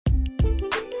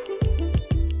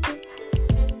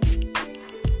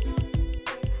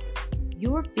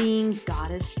your being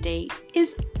goddess state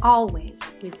is always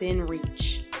within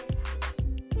reach.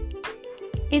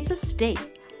 It's a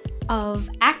state of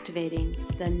activating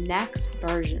the next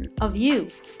version of you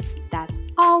that's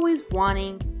always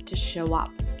wanting to show up.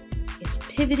 It's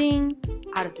pivoting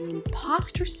out of the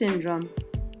imposter syndrome,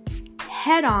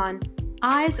 head on,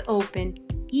 eyes open,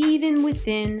 even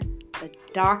within the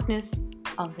darkness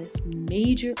of this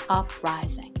major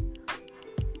uprising.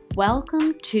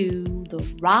 Welcome to the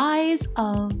Rise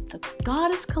of the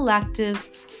Goddess Collective.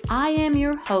 I am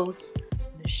your host,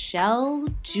 Michelle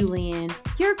Julian,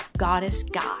 your goddess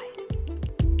guide.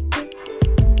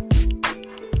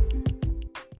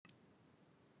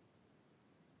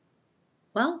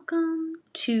 Welcome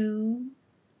to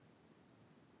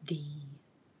the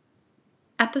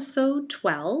episode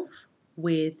 12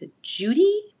 with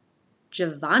Judy,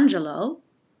 Giovangelo.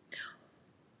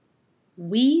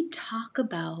 We talk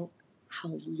about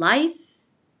how life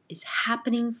is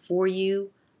happening for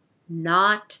you,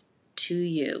 not to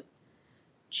you.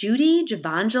 Judy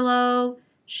Giovangelo,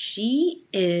 she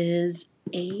is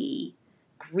a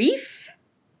grief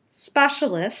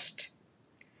specialist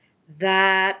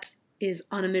that is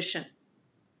on a mission.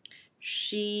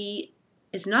 She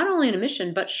is not only on a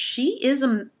mission, but she is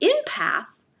an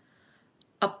empath,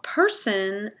 a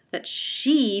person that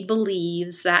she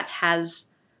believes that has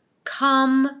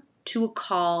come to a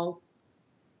call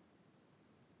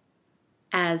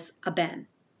as a Ben.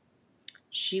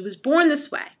 She was born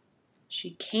this way.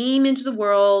 She came into the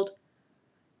world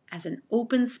as an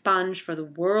open sponge for the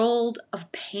world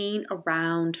of pain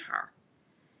around her.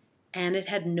 And it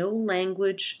had no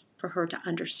language for her to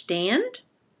understand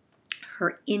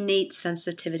her innate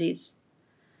sensitivities,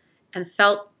 and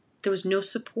felt there was no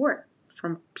support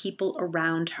from people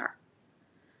around her.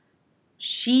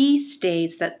 She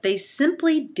states that they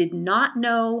simply did not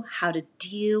know how to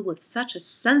deal with such a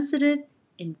sensitive,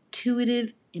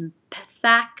 intuitive,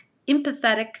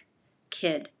 empathetic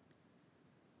kid.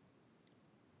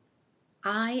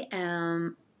 I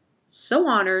am so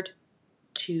honored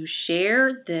to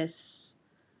share this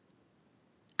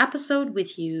episode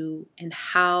with you and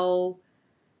how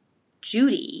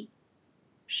Judy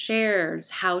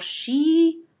shares how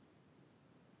she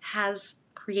has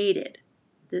created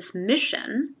this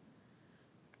mission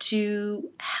to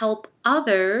help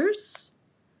others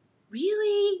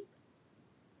really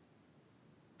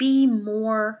be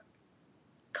more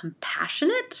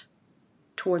compassionate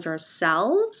towards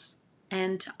ourselves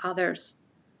and to others.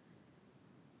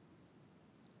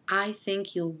 I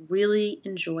think you'll really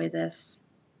enjoy this.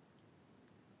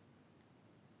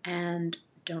 And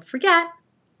don't forget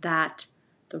that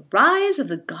the Rise of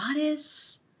the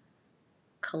Goddess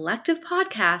Collective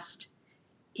podcast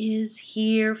is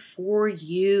here for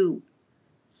you.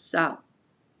 So,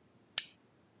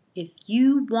 if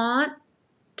you want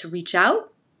to reach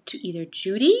out to either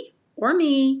Judy or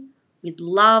me, we'd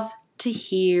love to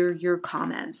hear your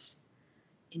comments.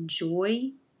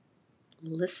 Enjoy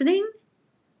listening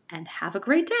and have a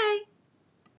great day.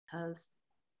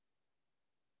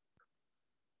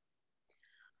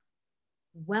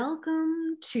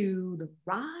 Welcome to the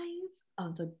Rise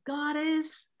of the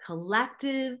Goddess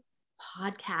Collective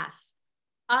podcast.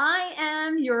 I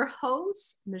am your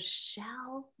host,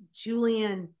 Michelle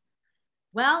Julian.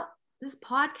 Well, this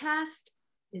podcast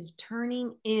is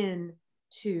turning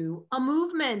into a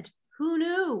movement. Who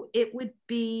knew it would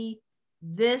be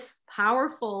this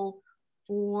powerful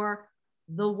for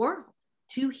the world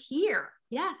to hear?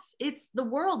 Yes, it's the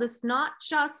world. It's not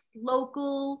just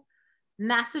local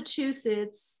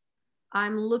Massachusetts.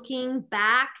 I'm looking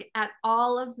back at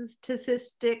all of the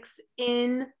statistics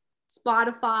in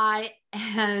Spotify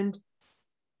and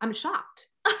I'm shocked.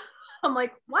 I'm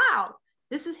like, wow,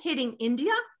 this is hitting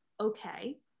India?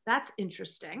 Okay, that's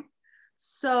interesting.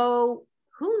 So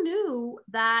who knew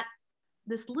that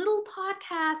this little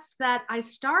podcast that I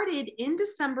started in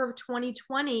December of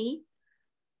 2020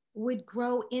 would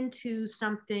grow into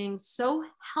something so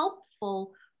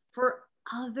helpful for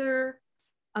other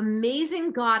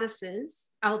amazing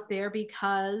goddesses out there,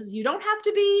 because you don't have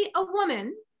to be a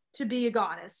woman to be a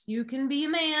goddess. You can be a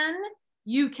man.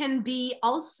 You can be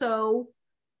also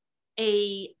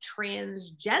a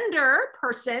transgender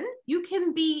person. You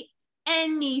can be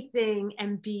anything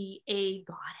and be a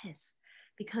goddess,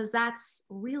 because that's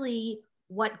really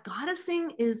what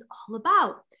goddessing is all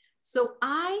about. So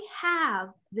I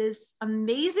have this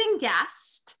amazing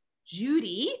guest,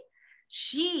 Judy.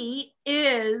 She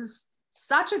is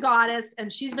such a goddess,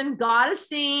 and she's been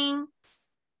goddessing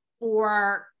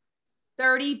for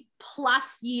 30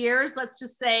 plus years, let's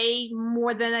just say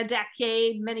more than a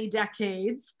decade, many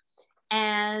decades.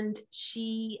 And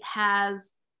she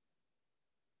has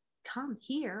come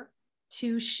here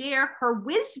to share her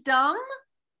wisdom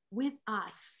with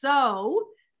us. So,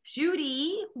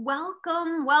 Judy,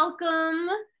 welcome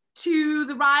to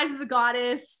the Rise of the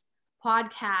Goddess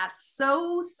podcast.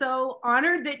 So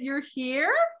honored that you're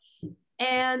here.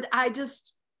 And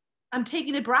I'm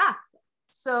taking a breath.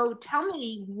 So tell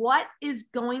me, what is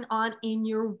going on in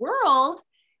your world?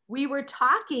 We were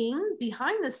talking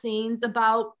behind the scenes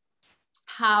about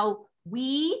how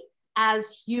we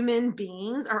as human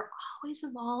beings are always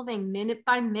evolving minute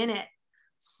by minute.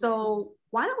 So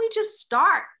why don't we just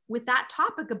start with that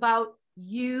topic about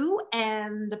you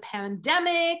and the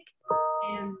pandemic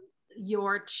and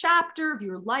your chapter of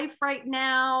your life right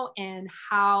now and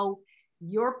how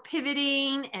you're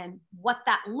pivoting and what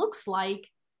that looks like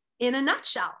in a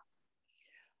nutshell.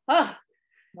 Oh,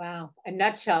 wow. A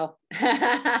nutshell.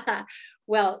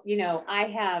 Well, I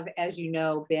have, as you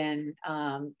know, been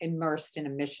immersed in a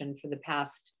mission for the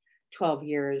past 12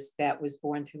 years that was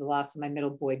born through the loss of my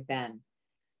middle boy, Ben,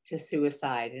 to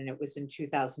suicide. And it was in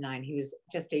 2009. He was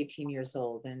just 18 years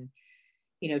old. And,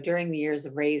 during the years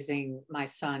of raising my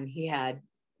son, he had,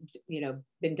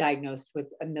 been diagnosed with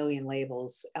a million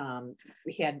labels.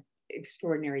 He had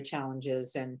extraordinary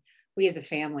challenges, and we as a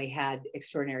family had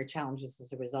extraordinary challenges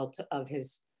as a result of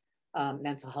his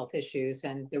mental health issues.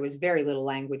 And there was very little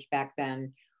language back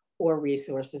then, or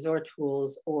resources, or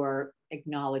tools, or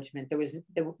acknowledgement. There was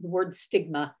the word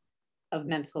stigma of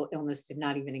mental illness did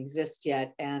not even exist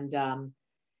yet. And,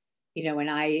 when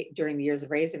I, during the years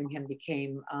of raising him,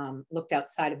 became looked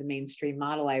outside of the mainstream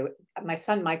model. My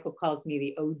son, Michael, calls me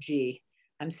the OG.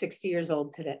 I'm 60 years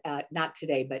old today, not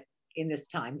today, but in this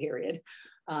time period.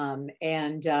 I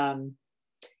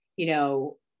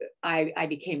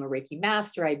became a Reiki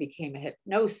master. I became a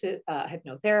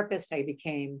hypnotherapist. I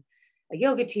became a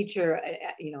yoga teacher,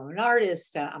 an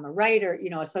artist. I'm a writer,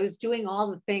 so I was doing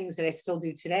all the things that I still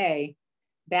do today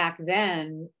back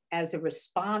then as a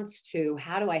response to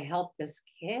how do I help this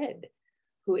kid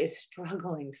who is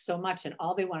struggling so much, and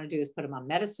all they want to do is put him on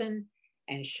medicine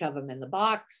and shove him in the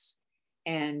box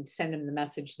and send him the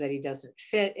message that he doesn't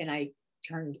fit. And I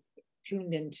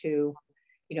tuned into,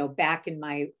 back in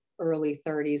my early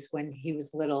 30s when he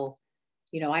was little,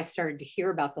 I started to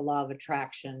hear about the law of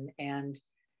attraction, and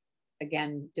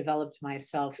again, developed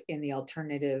myself in the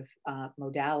alternative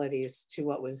modalities to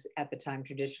what was at the time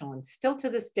traditional, and still to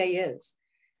this day is.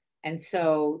 And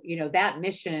so, that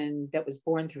mission that was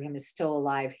born through him is still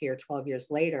alive here 12 years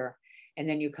later. And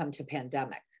then you come to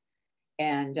pandemic.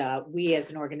 And we as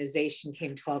an organization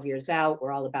came 12 years out.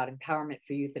 We're all about empowerment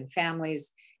for youth and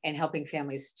families, and helping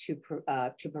families to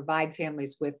provide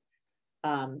families with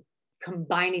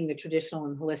combining the traditional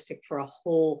and holistic for a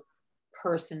whole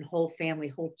person, whole family,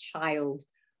 whole child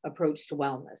approach to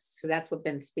wellness. So that's what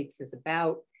Ben Speaks is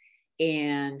about.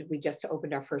 And we just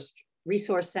opened our first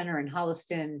resource center in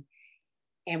Holliston,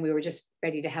 and we were just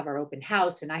ready to have our open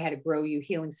house. And I had a Grow You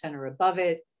Healing Center above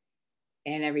it,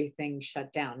 and everything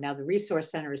shut down. Now the resource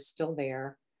center is still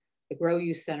there. The Grow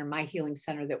You Center, my healing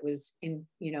center that was in,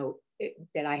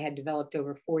 that I had developed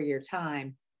over a 4-year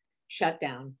time, shut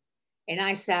down. And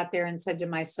I sat there and said to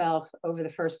myself, over the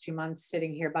first 2 months,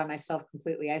 sitting here by myself,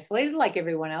 completely isolated like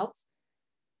everyone else,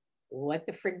 what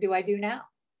the frig do I do now?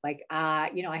 Like,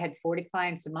 I had 40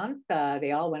 clients a month.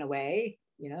 They all went away.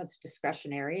 It's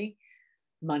discretionary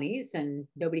monies, and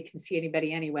nobody can see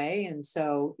anybody anyway. And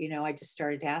so, I just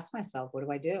started to ask myself, what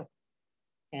do I do?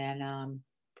 And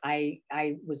I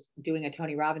was doing a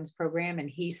Tony Robbins program, and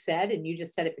he said, and you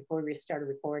just said it before we started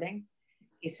recording,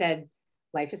 he said,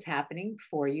 life is happening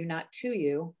for you, not to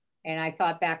you. And I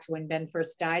thought back to when Ben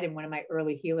first died, and one of my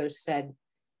early healers said,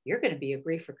 you're going to be a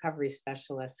grief recovery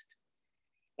specialist.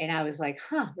 And I was like,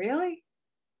 huh, really?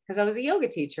 Because I was a yoga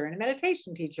teacher and a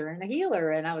meditation teacher and a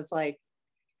healer. And I was like,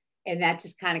 and that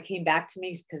just kind of came back to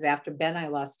me, because after Ben, I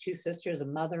lost 2 sisters, a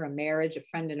mother, a marriage, a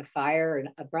friend in a fire, and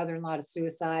a brother-in-law to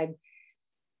suicide.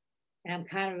 And I'm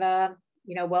kind of,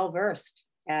 well-versed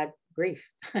at grief.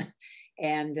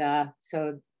 And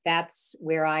so that's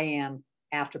where I am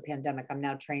after pandemic. I'm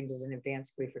now trained as an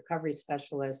advanced grief recovery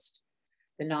specialist.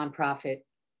 The nonprofit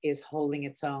is holding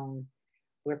its own.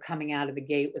 We're coming out of the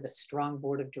gate with a strong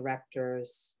board of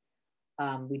directors.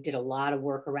 We did a lot of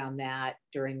work around that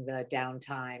during the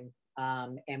downtime.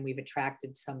 And we've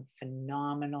attracted some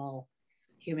phenomenal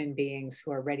human beings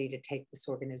who are ready to take this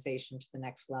organization to the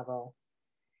next level.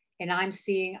 And I'm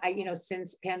seeing,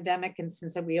 since pandemic and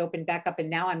since we opened back up, and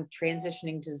now I'm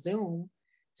transitioning to Zoom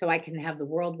so I can have the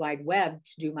World Wide Web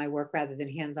to do my work rather than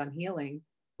hands-on healing,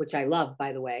 which I love,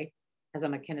 by the way, because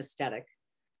I'm a kinesthetic.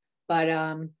 But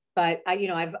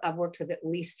I've worked with at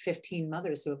least 15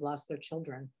 mothers who have lost their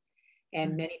children,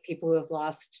 and many people who have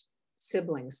lost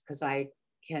siblings because I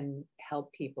can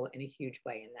help people in a huge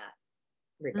way in that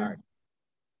regard.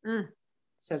 Mm.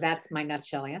 So that's my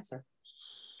nutshell answer.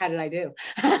 How did I do?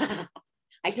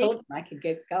 I told you I could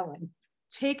get going.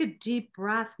 Take a deep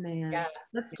breath, man. Yeah.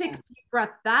 Let's take a deep breath.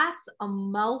 That's a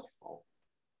mouthful.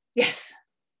 Yes.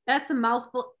 That's a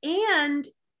mouthful and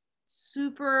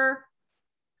super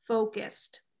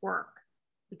focused work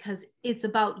because it's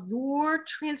about your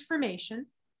transformation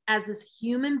as this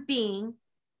human being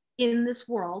in this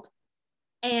world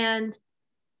and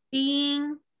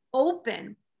being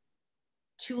open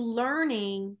to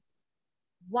learning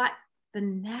what the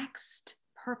next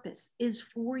purpose is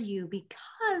for you,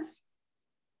 because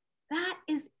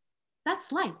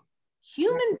that's life.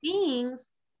 Human beings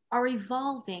are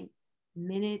evolving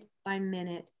minute by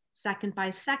minute, second by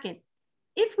second.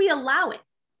 If we allow it,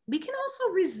 we can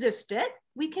also resist it.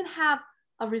 We can have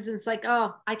a resistance like,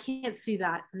 oh, I can't see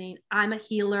that. I mean, I'm a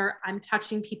healer. I'm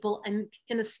touching people. I'm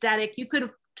kinesthetic. You could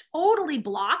have totally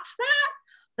blocked that,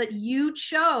 but you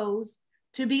chose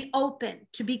to be open,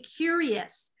 to be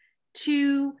curious,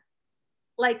 to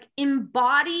like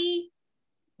embody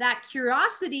that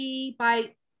curiosity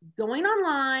by going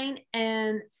online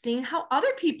and seeing how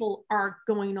other people are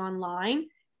going online.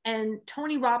 And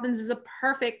Tony Robbins is a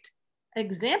perfect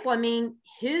example. I mean,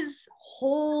 his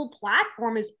whole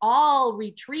platform is all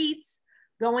retreats,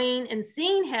 going and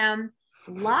seeing him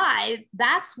live.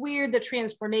 That's where the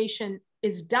transformation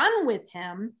is done with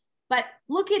him. But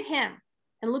look at him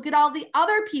and look at all the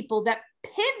other people that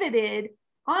pivoted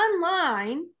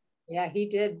online. Yeah, he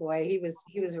did, boy. He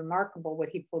was remarkable what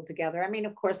he pulled together. I mean,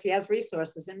 of course, he has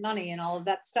resources and money and all of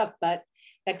that stuff, but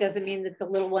that doesn't mean that the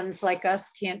little ones like us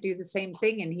can't do the same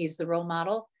thing. And he's the role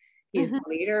model. He's the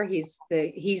leader. He's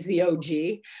the OG,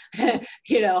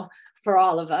 you know, for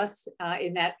all of us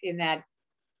in that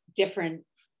different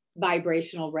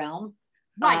vibrational realm.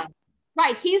 Right.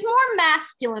 Right. He's more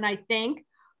masculine, I think,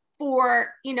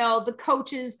 for, you know, the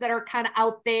coaches that are kind of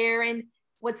out there. And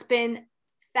what's been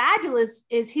fabulous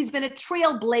is he's been a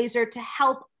trailblazer to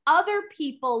help other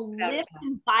people lift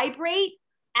and vibrate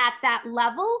at that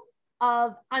level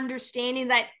of understanding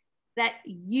that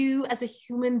you as a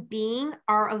human being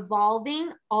are evolving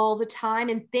all the time,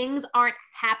 and things aren't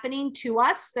happening to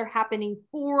us, they're happening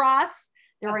for us.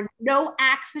 There are no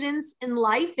accidents in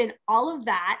life and all of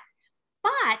that.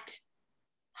 But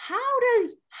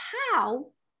how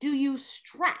do you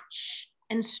stretch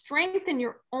and strengthen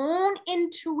your own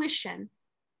intuition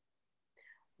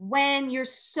when you're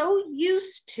so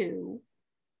used to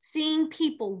seeing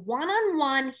people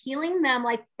one-on-one, healing them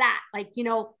like that, like, you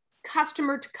know,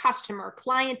 customer to customer,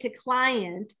 client to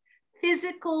client,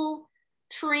 physical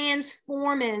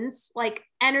transformance, like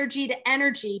energy to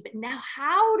energy. But now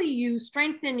how do you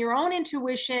strengthen your own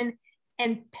intuition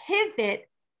and pivot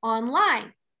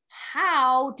online?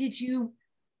 How did you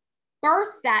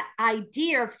birth that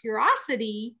idea of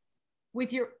curiosity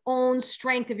with your own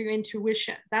strength of your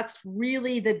intuition? That's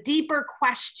really the deeper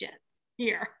question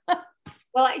here.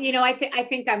 Well, you know, I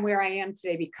think I'm where I am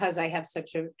today because I have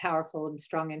such a powerful and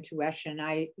strong intuition.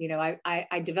 I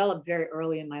developed very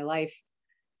early in my life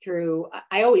through,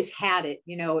 I always had it,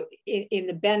 you know, in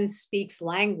the Ben Speaks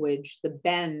language, the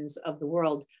Bens of the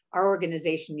world, our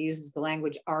organization uses the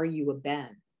language, are you a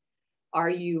Ben? Are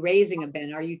you raising a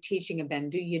Ben? Are you teaching a Ben?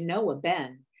 Do you know a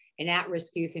Ben? An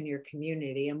at-risk youth in your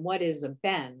community. And what is a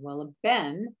Ben? Well, a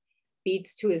Ben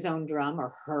beats to his own drum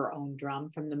or her own drum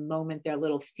from the moment their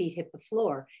little feet hit the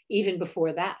floor, even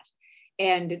before that.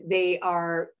 And they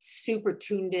are super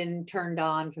tuned in, turned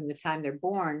on from the time they're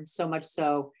born, so much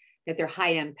so that they're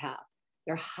high empath,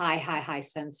 they're high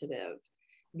sensitive.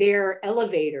 They're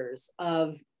elevators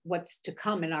of what's to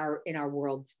come in our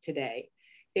world today.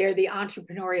 They're the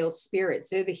entrepreneurial spirits,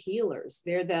 they're the healers,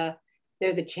 they're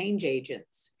the change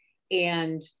agents.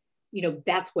 And you know,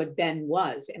 that's what Ben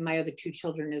was, and my other two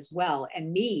children as well.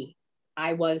 And me,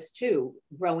 I was too,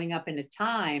 growing up in a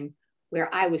time where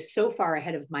I was so far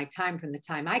ahead of my time from the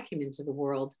time I came into the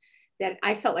world that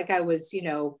I felt like I was, you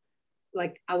know,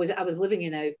 like I was living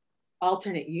in a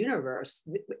alternate universe,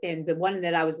 and the one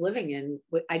that I was living in,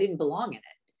 I didn't belong in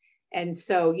it. And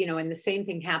so, you know, and the same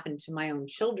thing happened to my own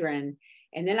children.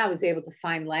 And then I was able to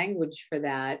find language for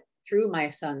that through my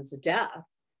son's death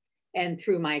and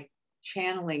through my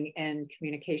channeling and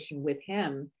communication with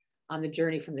him on the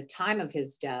journey from the time of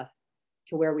his death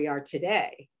to where we are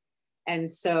today. And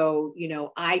so, you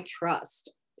know, I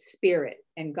trust spirit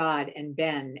and God and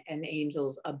Ben and the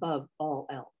angels above all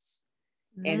else.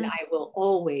 And I will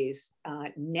always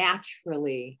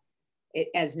naturally,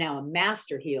 as now a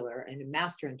master healer and a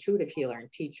master intuitive healer and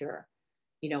teacher,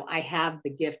 you know, I have the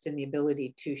gift and the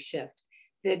ability to shift.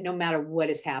 that no matter what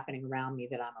is happening around me,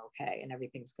 that I'm okay and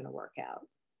everything's going to work out.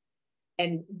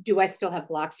 And do I still have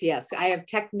blocks? Yes, I have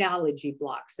technology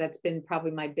blocks. That's been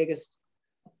probably my biggest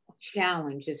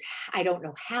challenge is I don't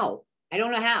know how. I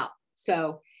don't know how.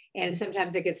 So, and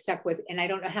sometimes I get stuck with, and I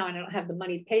don't know how, and I don't have the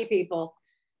money to pay people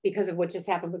because of what just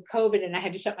happened with COVID, and I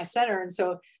had to shut my center. And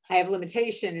so I have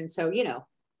limitation. And so, you know,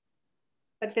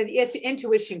 but the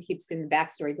intuition keeps in the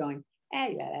backstory going,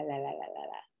 hey, la, la, la, la, la,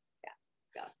 la.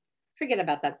 Yeah, forget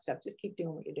about that stuff. Just keep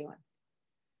doing what you're doing.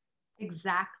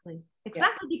 Exactly.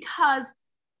 Exactly. Yeah. Because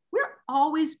we're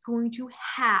always going to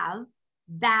have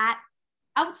that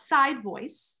outside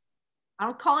voice. I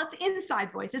don't call it the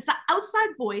inside voice. It's the outside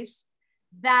voice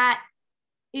that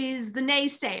is the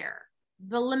naysayer,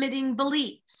 the limiting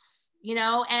beliefs, you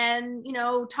know, and, you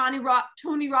know, Tony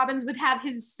Robbins would have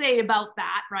his say about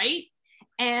that, right?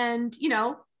 And, you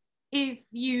know, if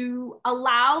you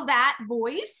allow that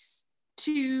voice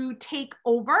to take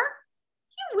over,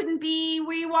 you wouldn't be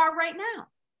where you are right now.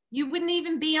 You wouldn't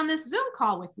even be on this Zoom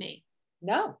call with me.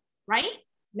 No. Right?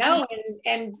 No. I mean,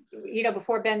 and you know,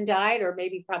 before Ben died, or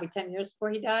maybe probably 10 years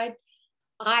before he died,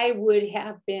 I would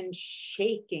have been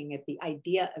shaking at the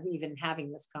idea of even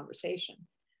having this conversation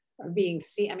or being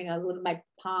seen. I mean, my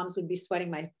palms would be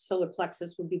sweating. My solar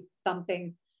plexus would be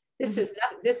thumping. This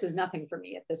is nothing for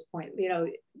me at this point. You know,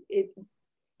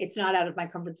 it's not out of my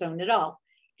comfort zone at all.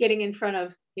 Getting in front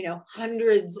of, you know,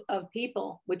 hundreds of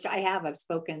people, which I've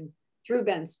spoken through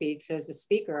Ben Speaks as a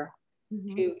speaker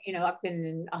to, you know, I've been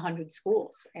in 100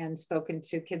 schools and spoken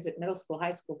to kids at middle school,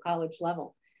 high school, college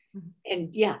level.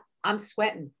 And yeah, I'm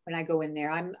sweating when I go in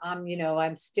there. You know,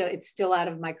 it's still out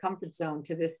of my comfort zone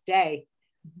to this day.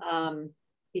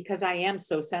 Because I am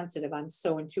so sensitive, I'm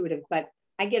so intuitive, but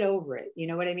I get over it. You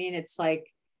know what I mean? It's like,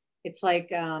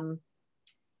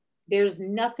 there's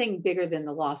nothing bigger than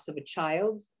the loss of a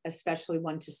child, especially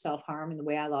one to self-harm in the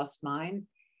way I lost mine.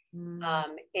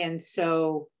 And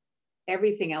so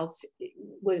everything else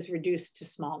was reduced to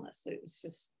smallness. It was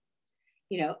just,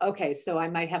 you know, okay, so I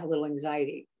might have a little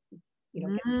anxiety, you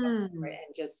know,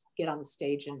 and just get on the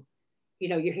stage and, you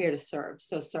know, you're here to serve.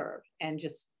 So serve and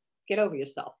just get over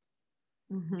yourself.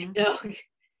 You know?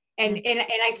 And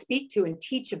I speak to and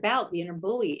teach about the inner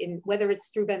bully, and whether it's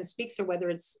through Ben Speaks or whether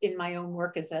it's in my own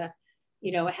work as a,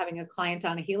 you know, having a client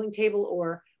on a healing table,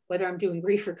 or whether I'm doing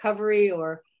grief recovery,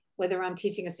 or whether I'm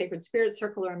teaching a sacred spirit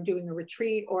circle, or I'm doing a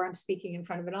retreat, or I'm speaking in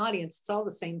front of an audience. It's all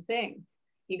the same thing.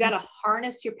 You got to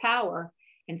harness your power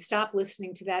and stop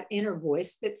listening to that inner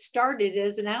voice that started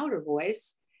as an outer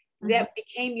voice that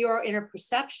became your inner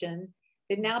perception,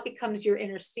 that now becomes your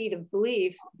inner seat of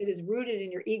belief, that is rooted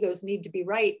in your ego's need to be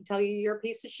right and tell you you're a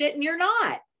piece of shit and you're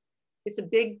not. It's a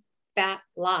big fat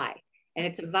lie, and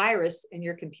it's a virus in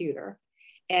your computer.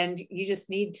 And you just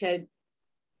need to,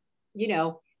 you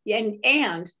know,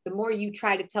 and the more you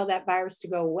try to tell that virus to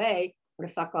go away or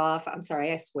to fuck off, I'm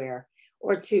sorry, I swear,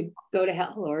 or to go to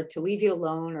hell, or to leave you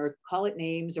alone, or call it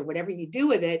names, or whatever you do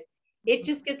with it, it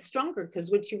just gets stronger,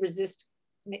 because what you resist,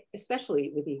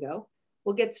 especially with ego,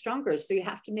 will get stronger. So you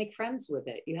have to make friends with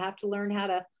it. You have to learn how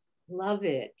to love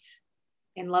it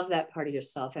and love that part of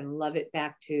yourself and love it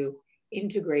back to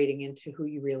integrating into who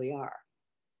you really are.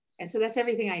 And so that's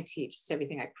everything I teach. It's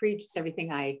everything I preach. It's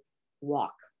everything I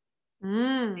walk.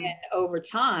 And over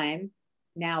time,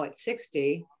 now at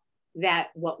 60, that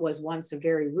what was once a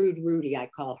very rude Rudy, I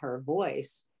call her,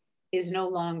 voice, is no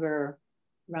longer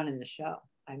running the show.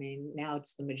 I mean, now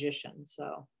it's the magician.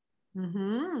 So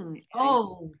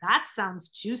oh, that sounds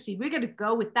juicy. We're going to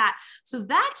go with that. So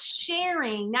that's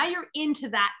sharing. Now you're into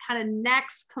that kind of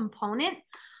next component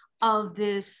of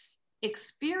this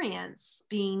experience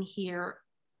being here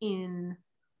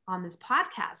on this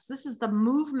podcast. This is the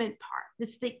movement part.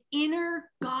 It's the inner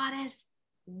goddess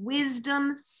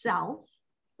wisdom self.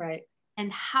 Right.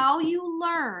 And how you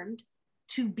learned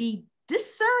to be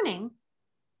discerning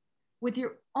with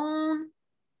your own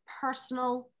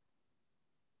personal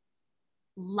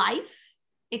life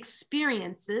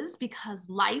experiences, because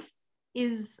life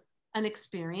is an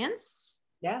experience.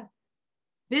 Yeah.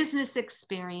 Business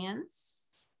experience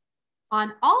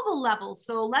on all the levels.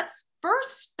 So let's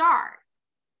first start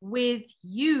with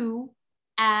you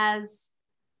as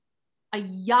a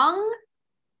young,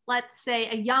 let's say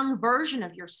a young version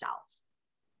of yourself.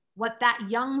 What that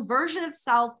young version of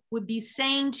self would be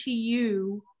saying to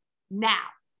you now.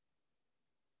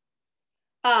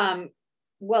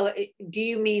 Well, do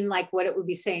you mean like what it would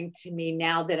be saying to me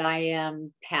now that I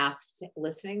am past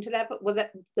listening to that? But well,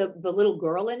 the little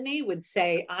girl in me would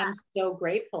say, I'm so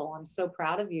grateful. I'm so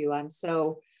proud of you. I'm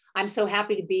so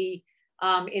happy to be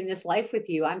in this life with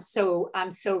you. I'm so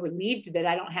relieved that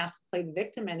I don't have to play the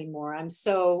victim anymore. I'm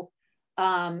so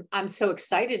I'm so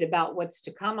excited about what's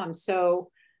to come. I'm so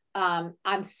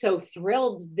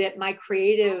thrilled that my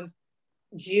creative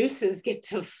juices get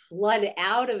to flood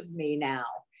out of me now,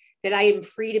 that I am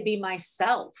free to be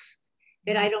myself,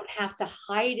 that I don't have to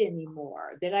hide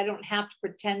anymore, that I don't have to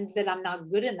pretend that I'm not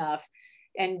good enough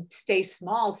and stay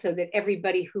small, so that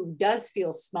everybody who does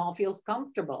feel small feels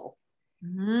comfortable.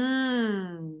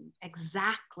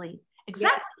 Exactly.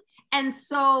 Yeah. And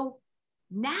so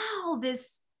now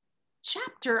this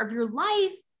chapter of your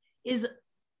life is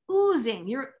oozing.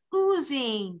 You're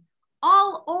oozing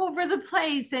all over the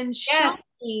place and Yes.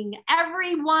 showing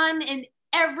everyone and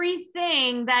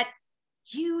everything that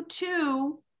you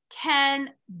too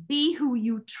can be who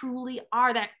you truly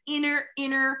are, that inner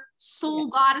soul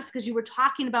goddess, because you were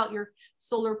talking about your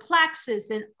solar plexus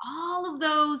and all of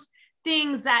those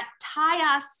things that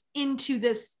tie us into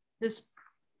this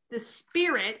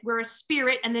spirit. We're a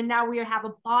spirit, and then now we have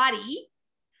a body.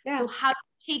 Yeah. So how to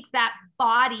take that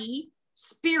body,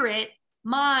 spirit,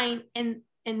 mind, and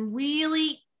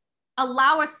really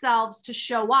allow ourselves to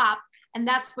show up. And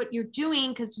that's what you're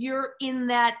doing, because you're in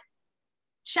that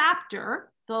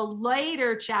chapter, the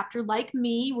later chapter. Like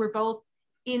me, we're both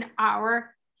in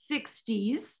our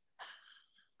 60s.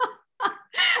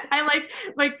 I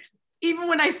like even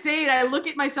when I say it, I look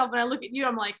at myself and I look at you,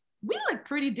 I'm like, we look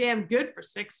pretty damn good for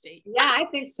 60. Yeah, I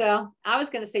think so. I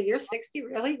was going to say, you're 60,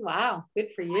 really? Wow,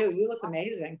 good for you. You look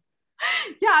amazing.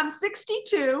 Yeah, I'm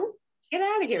 62. Get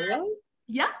out of here, really?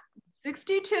 Yeah,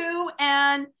 62.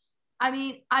 And I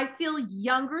mean, I feel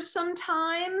younger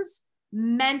sometimes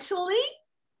mentally,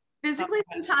 physically.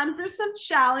 Okay. Sometimes there's some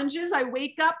challenges. I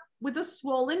wake up with a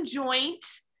swollen joint,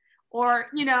 or,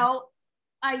 you know,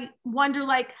 I wonder,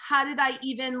 like, how did I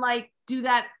even like do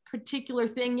that particular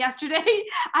thing yesterday?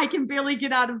 I can barely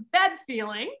get out of bed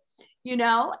feeling, you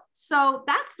know? So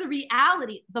that's the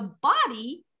reality. The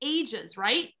body ages,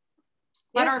 right?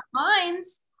 But Yeah.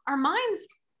 our minds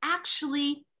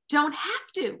actually don't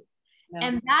have to. No.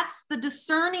 And that's the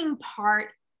discerning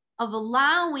part of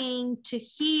allowing to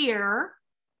hear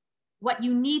what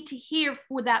you need to hear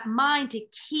for that mind to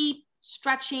keep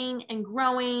stretching and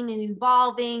growing and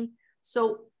evolving.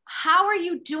 So how are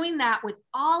you doing that with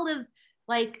all of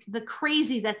like the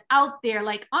crazy that's out there,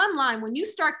 like online? When you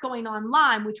start going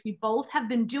online, which we both have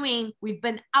been doing, we've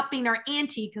been upping our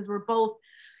ante, because we're both,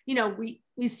 you know, we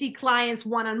see clients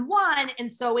one-on-one,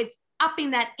 and so it's upping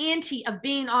that ante of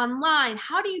being online.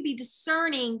 How do you be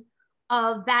discerning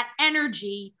of that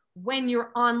energy when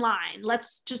you're online?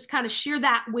 Let's just kind of share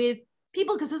that with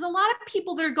people, because there's a lot of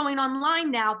people that are going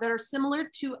online now that are similar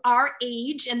to our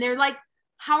age, and they're like,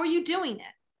 how are you doing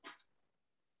it?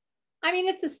 I mean,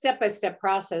 it's a step-by-step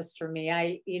process for me.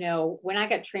 When I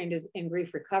got trained in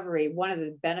grief recovery, one of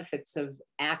the benefits of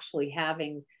actually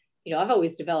having, I've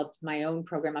always developed my own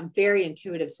program. I'm very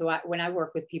intuitive. So when I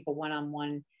work with people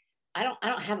one-on-one, I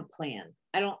don't have a plan.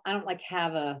 I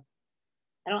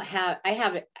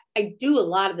do a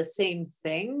lot of the same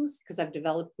things because I've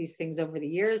developed these things over the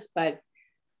years, but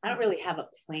I don't really have a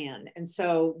plan. And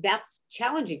so that's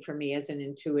challenging for me as an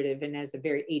intuitive and as a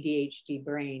very ADHD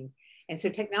brain. And so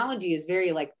technology is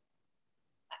very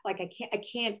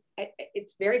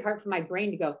it's very hard for my brain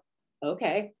to go,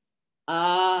 okay,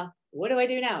 what do I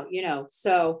do now?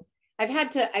 So I've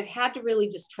had to really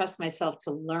just trust myself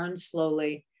to learn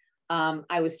slowly.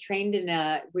 I was trained in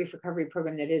a grief recovery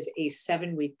program that is a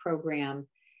 7-week program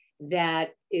that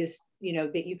is,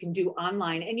 that you can do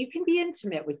online, and you can be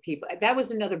intimate with people. That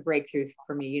was another breakthrough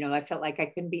for me. I felt like I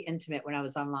couldn't be intimate when I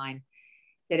was online,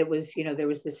 that it was, there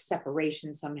was this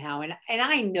separation somehow. And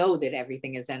I know that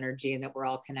everything is energy and that we're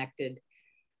all connected.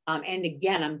 And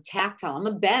again, I'm tactile. I'm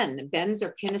a Ben. Bens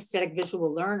are kinesthetic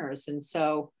visual learners. And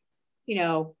so,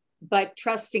 but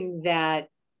trusting that,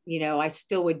 I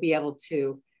still would be able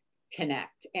to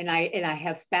connect. And I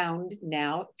have found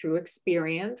now through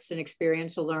experience and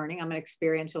experiential learning, I'm an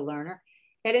experiential learner,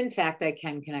 that in fact, I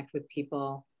can connect with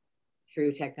people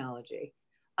through technology.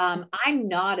 I'm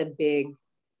not a big,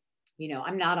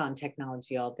 I'm not on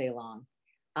technology all day long.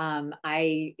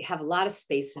 I have a lot of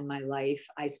space in my life.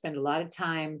 I spend a lot of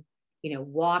time,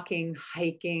 walking,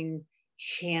 hiking,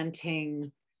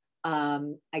 chanting.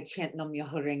 I chant Nam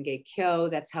Myoho Renge Kyo.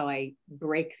 That's how I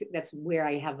break. That's where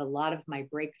I have a lot of my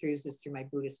breakthroughs, is through my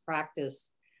Buddhist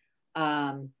practice.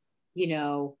 I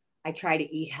try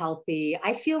to eat healthy.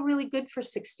 I feel really good for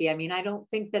 60. I mean, I don't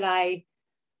think that I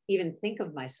even think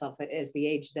of myself as the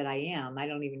age that I am. I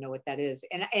don't even know what that is.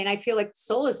 And I feel like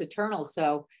soul is eternal.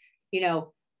 So,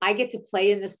 I get to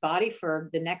play in this body for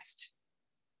the next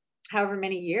however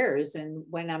many years. And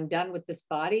when I'm done with this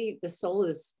body, the soul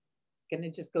is going to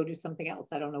just go do something else.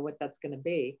 I don't know what that's going to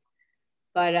be.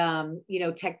 But, you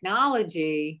know,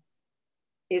 technology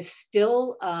is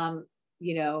still,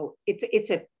 you know,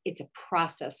 it's a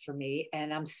process for me,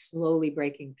 and I'm slowly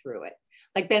breaking through it.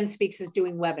 Like Ben Speaks is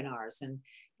doing webinars, and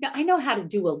you know, I know how to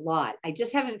do a lot. I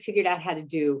just haven't figured out how to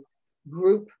do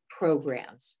group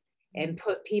programs and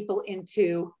put people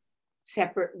into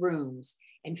separate rooms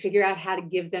and figure out how to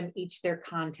give them each their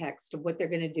context of what they're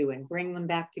going to do and bring them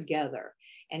back together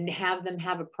and have them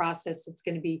have a process that's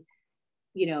going to be,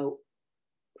 you know,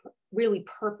 really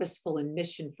purposeful and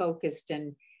mission focused,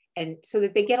 and so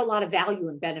that they get a lot of value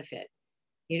and benefit.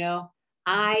 You know,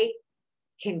 I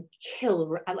can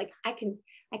kill, like I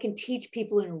can teach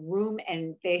people in a room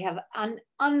and they have an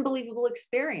unbelievable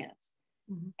experience.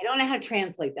 Mm-hmm. I don't know how to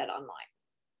translate that online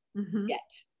Mm-hmm.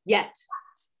 yet.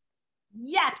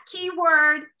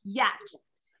 Keyword yet.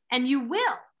 And you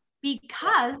will,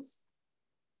 because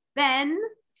Ben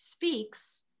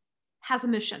Speaks has a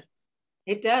mission.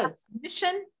 It does. A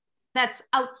mission that's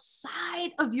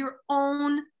outside of your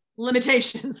own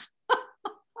limitations.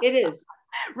 It is.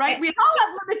 Right? We all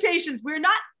have limitations. We're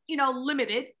not, you know,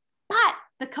 limited, but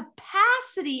the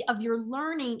capacity of your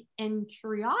learning and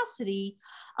curiosity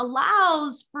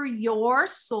allows for your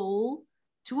soul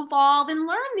to evolve and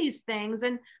learn these things.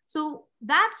 And so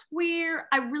that's where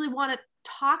I really want to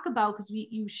talk about, because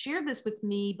you shared this with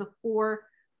me before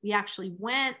we actually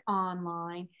went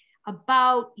online,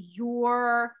 about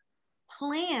your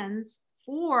plans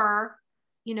for,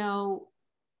 you know,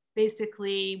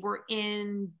 basically we're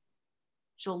in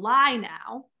July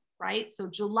now, right? So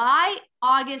July,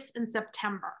 August, and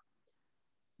September.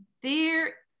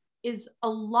 There is a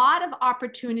lot of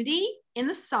opportunity in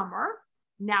the summer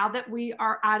now that we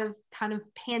are out of kind of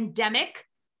pandemic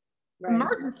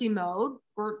emergency mode.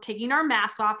 We're taking our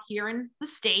masks off here in the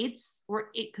States,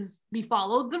 because we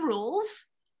followed the rules.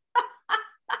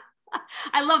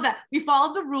 I love that. We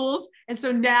followed the rules. And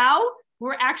so now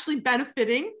we're actually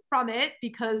benefiting from it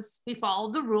because we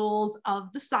followed the rules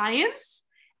of the science.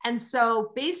 And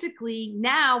so basically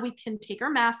now we can take our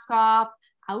mask off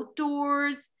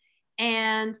outdoors,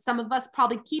 and some of us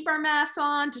probably keep our masks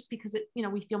on just because it, you know,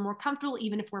 we feel more comfortable,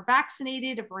 even if we're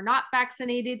vaccinated, if we're not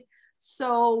vaccinated.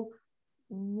 So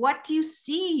what do you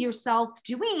see yourself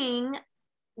doing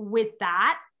with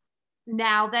that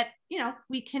now that, you know,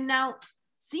 we can now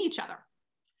see each other?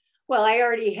 Well, I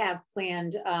already have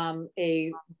planned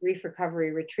a grief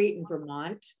recovery retreat in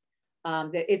Vermont.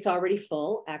 It's already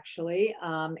full, actually.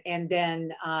 And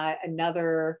then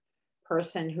another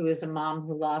person who is a mom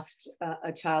who lost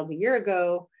a child a year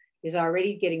ago is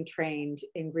already getting trained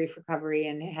in grief recovery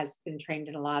and has been trained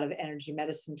in a lot of energy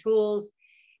medicine tools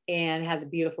and has a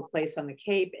beautiful place on the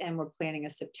Cape. And we're planning a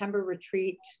September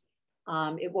retreat.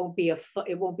 It won't be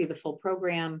the full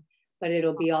program, but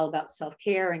it'll be all about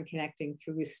self-care and connecting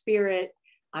through spirit.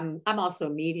 I'm also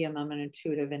a medium. I'm an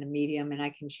intuitive and a medium, and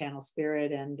I can channel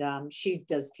spirit. And she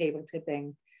does table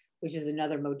tipping, which is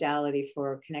another modality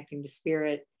for connecting to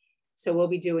spirit. So we'll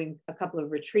be doing a couple of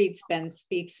retreats. Ben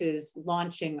Speaks is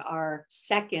launching our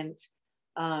second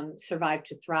Survive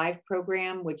to Thrive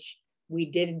program, which we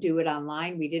did do it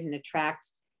online. We didn't attract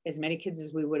as many kids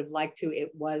as we would have liked to.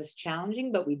 It was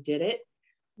challenging, but we did it.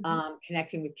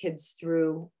 Connecting with kids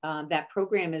through that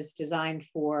program is designed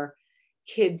for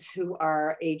kids who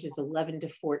are ages 11 to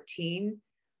 14,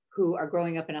 who are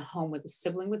growing up in a home with a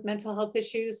sibling with mental health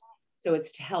issues. So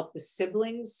it's to help the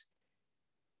siblings,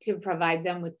 to provide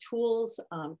them with tools,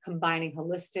 combining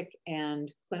holistic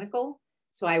and clinical.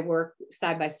 So I work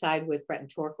side by side with Bretton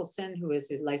Torkelson, who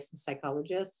is a licensed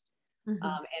psychologist. And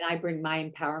I bring my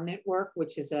empowerment work,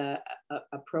 which is a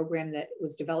program that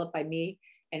was developed by me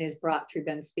and is brought through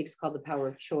Ben Speaks, called The Power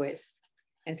of Choice.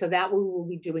 And so that we will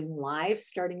be doing live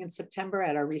starting in September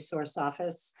at our resource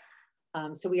office.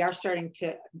 So we are starting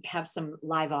to have some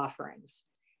live offerings.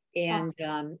 And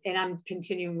I'm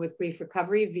continuing with grief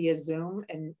recovery via Zoom,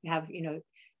 and have, you know,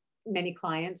 many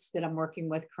clients that I'm working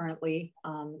with currently.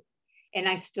 And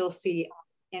I still see,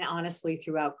 and honestly,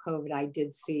 throughout COVID, I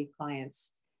did see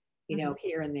clients, you know,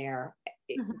 here and there,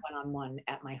 one-on-one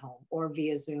at my home or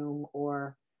via Zoom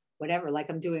or whatever. Like,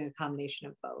 I'm doing a combination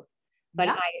of both.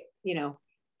 But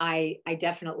I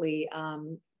definitely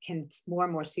can more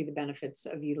and more see the benefits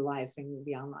of utilizing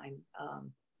the online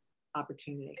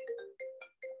opportunity.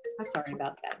 Sorry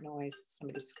about that noise.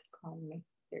 Somebody's calling me.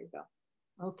 There you go.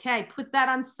 Okay, put that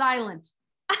on silent.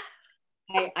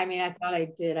 I mean, I thought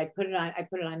I did. I put it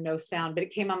on no sound, but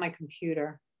it came on my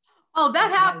computer. Oh,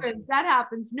 that happens. That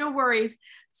happens. No worries.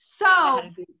 So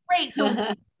great.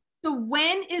 So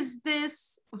when is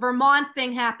this Vermont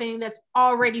thing happening that's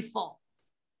already full?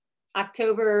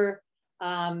 October,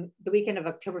 the weekend of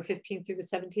October 15th through the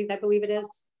 17th, I believe it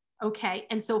is. Okay.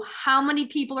 And so how many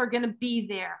people are going to be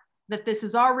there that this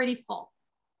is already full?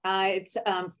 It's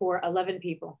for 11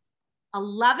 people.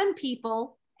 11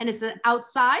 people. And it's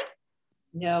outside?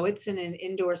 No, it's in an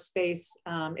indoor space.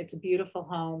 It's a beautiful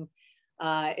home.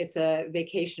 It's a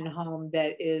vacation home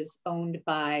that is owned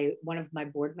by one of my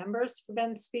board members for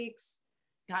Ben Speaks.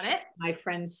 Got it. My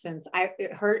friend since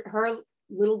her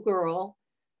little girl,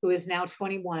 who is now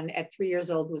 21 at 3 years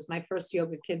old, was my first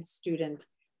Yoga Kids student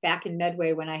back in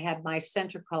Medway when I had my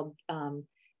center called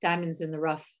Diamonds in the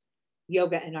Rough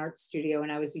Yoga and Art Studio.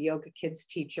 And I was a Yoga Kids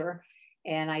teacher.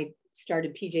 And I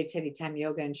started PJ Teddy Time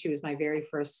Yoga, and she was my very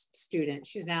first student.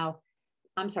 She's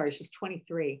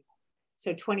 23.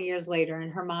 So 20 years later,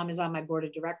 and her mom is on my board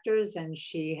of directors, and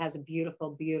she has a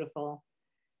beautiful, beautiful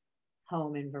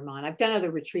home in Vermont. I've done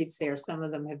other retreats there. Some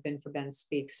of them have been for Ben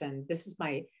Speaks, and this is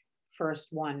my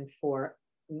first one for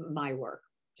my work,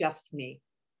 just me.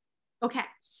 Okay,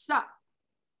 so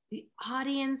the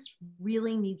audience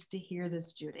really needs to hear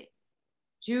this, Judy.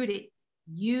 Judy,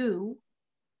 you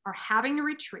are having a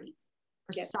retreat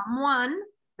for someone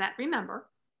that, remember,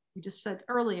 you just said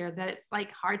earlier that it's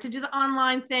like hard to do the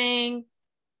online thing,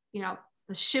 you know,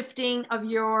 the shifting of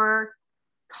your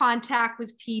contact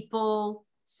with people.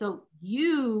 So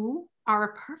you are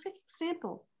a perfect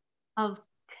example of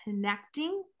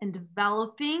connecting and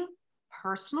developing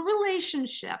personal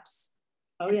relationships.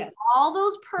 Oh, yes. All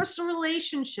those personal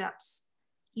relationships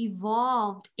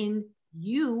evolved in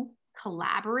you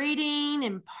collaborating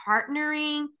and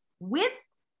partnering with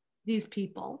these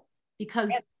people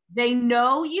because they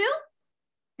know you,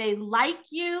 they like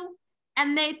you,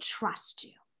 and they trust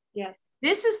you. Yes.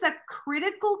 This is the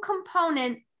critical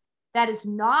component that is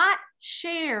not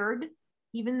shared,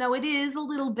 even though it is a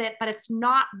little bit, but it's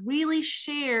not really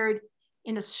shared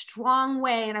in a strong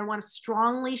way. And I want to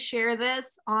strongly share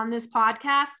this on this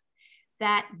podcast,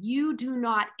 that you do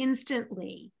not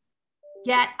instantly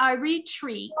get a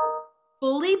retreat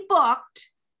fully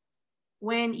booked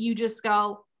when you just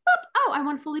go, oh, I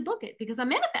want to fully book it because I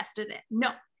manifested it. No,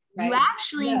 right. You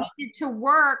actually needed to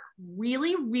work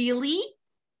really, really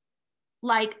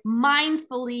like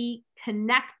mindfully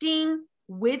connecting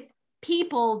with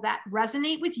people that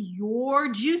resonate with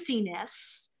your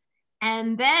juiciness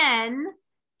and then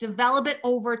develop it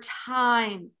over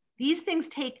time. These things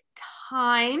take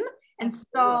time. And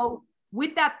so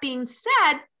with that being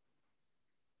said,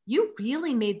 you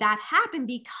really made that happen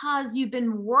because you've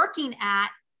been working at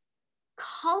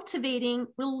cultivating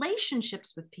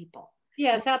relationships with people.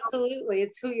 Yes, absolutely.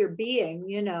 It's who you're being,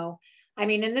 you know. I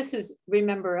mean, and this is,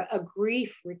 remember, a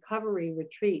grief recovery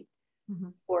retreat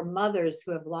for mothers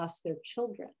who have lost their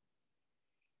children,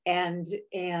 and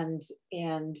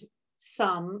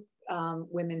some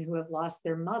women who have lost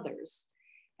their mothers.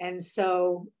 And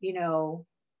so, you know,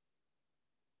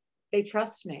 they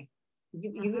trust me.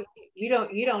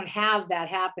 You don't have that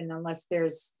happen unless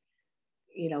there's,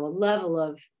 you know, a level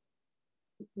of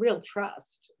real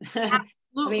trust. Absolutely.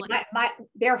 I mean,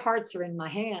 their hearts are in my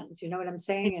hands. You know what I'm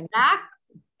saying?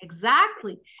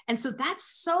 Exactly. And so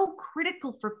that's so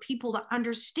critical for people to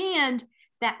understand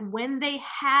that when they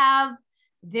have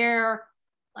their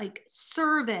like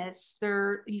service,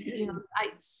 their, you know, I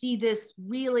see this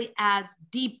really as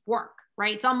deep work,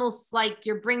 right? It's almost like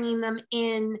you're bringing them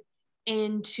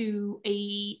into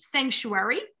a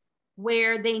sanctuary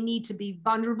where they need to be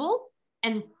vulnerable,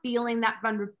 and feeling that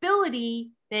vulnerability,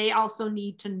 they also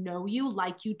need to know you,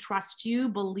 like you, trust you,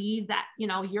 believe that, you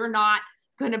know, you're not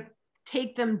going to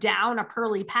take them down a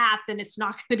pearly path and it's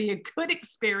not going to be a good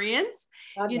experience,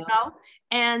 you know,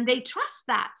 and they trust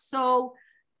that. So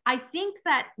I think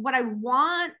that what I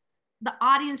want the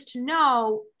audience to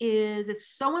know is it's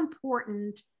so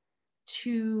important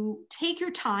to take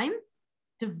your time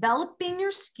developing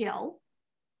your skill,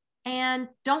 and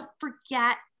don't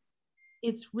forget,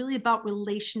 it's really about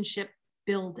relationship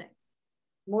building.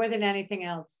 More than anything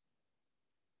else.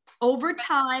 Over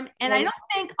time. And I don't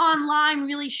think online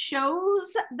really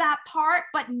shows that part,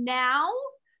 but now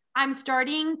I'm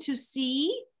starting to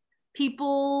see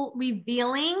people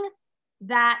revealing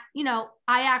that, you know,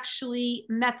 I actually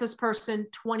met this person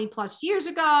 20 plus years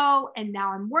ago, and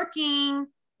now I'm working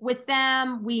with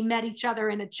them. We met each other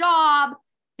in a job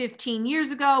 15 years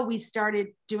ago. We started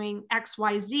doing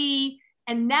XYZ.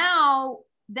 And now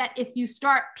that if you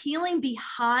start peeling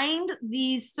behind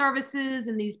these services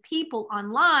and these people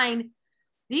online,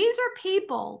 these are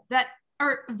people that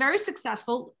are very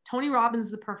successful. Tony Robbins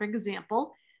is the perfect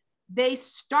example. They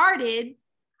started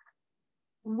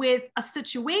with a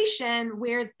situation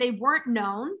where they weren't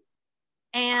known.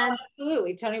 And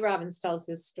absolutely. Tony Robbins tells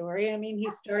his story. I mean, he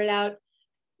started out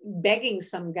begging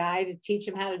some guy to teach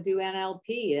him how to do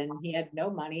NLP, and he had no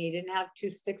money. He didn't have two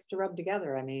sticks to rub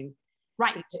together. I mean,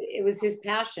 Right. it was his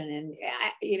passion. And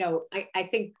I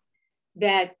think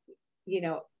that,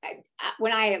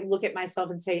 when I look at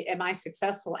myself and say, am I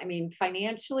successful? I mean,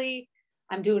 financially,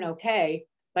 I'm doing okay,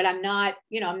 but I'm not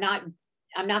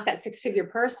that six-figure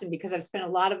person, because I've spent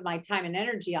a lot of my time and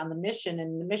energy on the mission.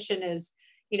 And the mission is,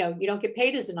 you don't get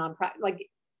paid as a nonprofit, like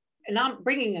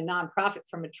bringing a nonprofit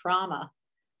from a trauma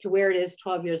to where it is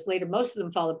 12 years later. Most of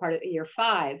them fall apart at year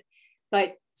 5.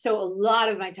 But so a lot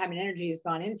of my time and energy has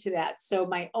gone into that. So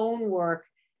my own work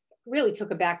really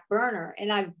took a back burner,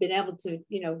 and I've been able to,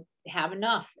 have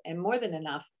enough and more than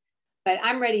enough. But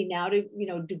I'm ready now to,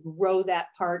 to grow that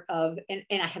part of, and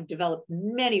I have developed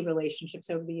many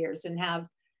relationships over the years, and have,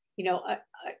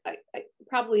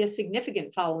 probably a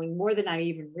significant following, more than I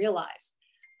even realized.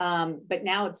 But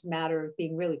now it's a matter of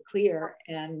being really clear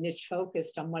and niche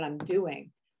focused on what I'm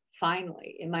doing,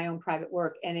 finally, in my own private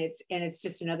work. And it's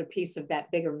just another piece of that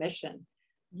bigger mission,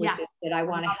 which is that I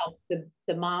want to help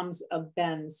the moms of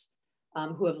Bens,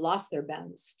 who have lost their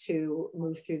Bens, to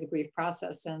move through the grief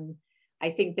process. And I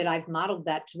think that I've modeled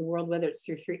that to the world, whether it's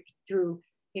through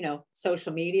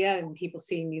social media and people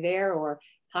seeing me there, or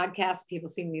podcasts, people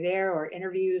seeing me there, or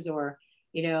interviews, or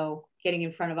getting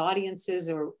in front of audiences,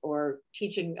 or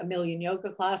teaching a million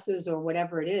yoga classes, or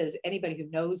whatever it is. Anybody who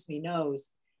knows me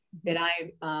knows that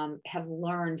I have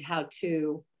learned how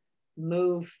to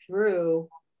move through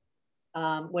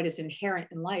what is inherent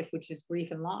in life, which is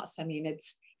grief and loss. I mean,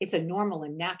 it's a normal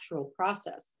and natural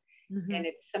process. Mm-hmm. And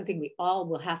it's something we all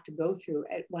will have to go through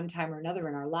at one time or another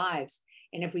in our lives.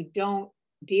 And if we don't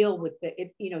deal with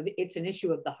it's an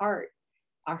issue of the heart.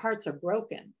 Our hearts are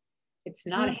broken. It's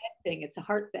not a head thing, it's a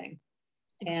heart thing.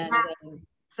 Exactly.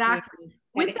 Exactly.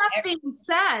 With that being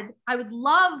said, I would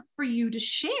love for you to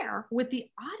share with the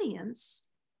audience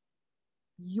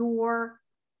your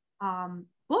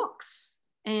books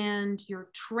and your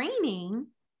training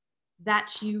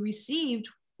that you received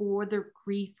for the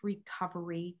grief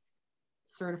recovery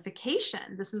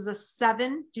certification. This was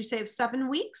do you say 7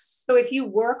 weeks? So if you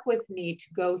work with me to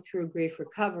go through grief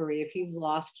recovery, if you've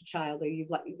lost a child, or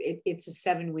it's a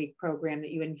 7-week program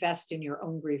that you invest in your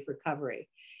own grief recovery.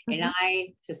 Mm-hmm. And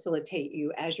I facilitate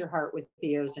you as your heart with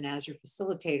ears and as your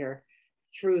facilitator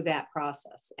through that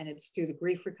process. And it's through the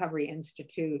Grief Recovery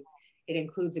Institute. It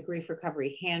includes a grief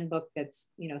recovery handbook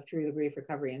that's, through the Grief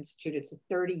Recovery Institute. It's a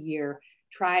 30-year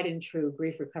tried and true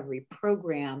grief recovery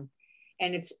program.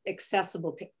 And it's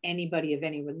accessible to anybody of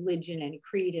any religion, any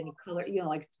creed, any color,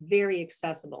 it's very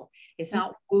accessible. It's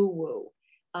not woo-woo.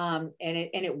 And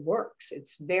it works.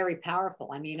 It's very powerful.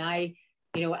 I mean, I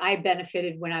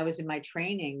benefited when I was in my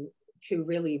training to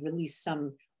really release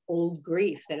some old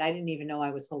grief that I didn't even know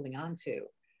I was holding on to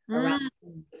around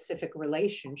specific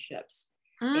relationships.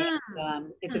 And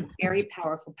it's a very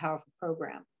powerful, powerful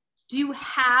program. Do you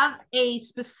have a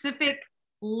specific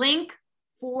link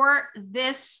for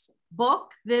this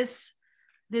book, this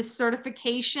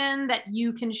certification, that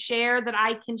you can share, that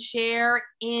I can share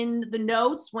in the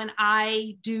notes when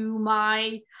I do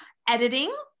my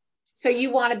editing? So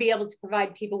you want to be able to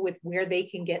provide people with where they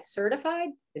can get certified?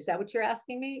 Is that what you're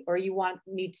asking me? Or you want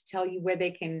me to tell you where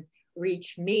they can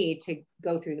reach me to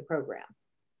go through the program?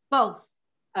 Both.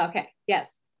 Okay.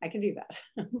 Yes, I can do that.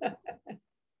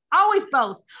 Always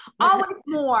both. Always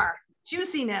more.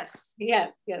 Juiciness.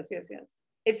 Yes.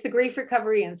 It's the Grief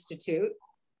Recovery Institute.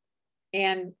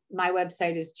 And my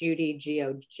website is Judy,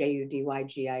 JUDYGIO.com.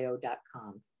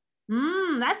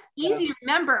 That's easy to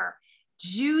remember.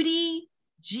 JudyGIO.com.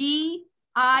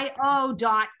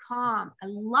 I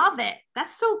love it.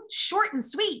 That's so short and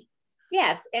sweet.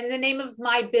 Yes. And the name of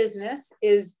my business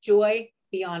is Joy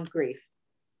Beyond Grief.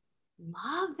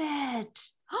 Love it.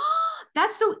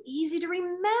 That's so easy to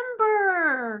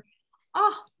remember.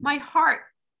 Oh, my heart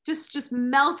just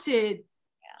melted.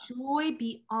 Yeah. Joy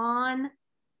beyond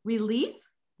relief?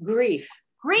 Grief.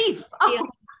 Oh.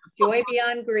 Joy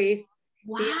beyond grief.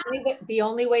 Wow. The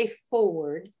only way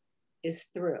forward is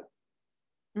through.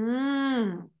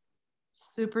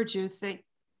 Super juicy.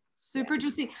 Super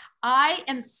juicy. I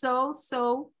am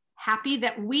so happy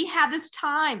that we have this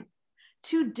time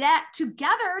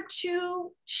together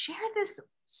to share this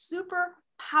super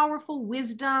powerful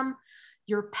wisdom,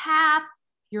 your path,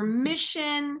 your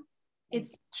mission.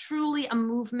 It's truly a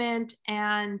movement,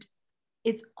 and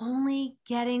it's only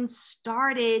getting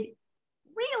started,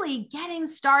 really getting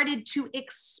started to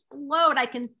explode. I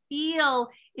can feel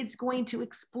it's going to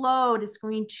explode. It's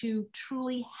going to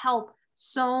truly help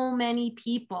so many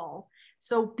people.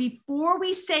 So before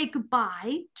we say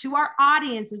goodbye to our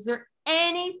audience, is there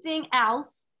anything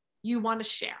else you want to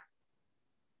share?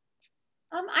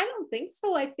 I don't think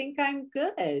so. I think I'm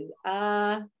good.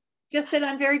 Just that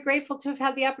I'm very grateful to have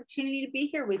had the opportunity to be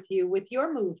here with you, with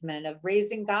your movement of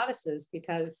raising goddesses,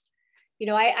 because,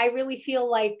 I really feel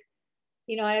like,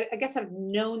 I guess I've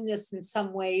known this in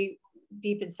some way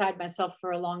deep inside myself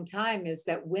for a long time, is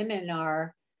that women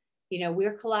are,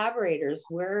 we're collaborators,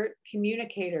 we're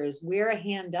communicators, we're a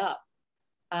hand up.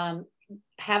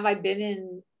 Have I been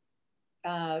in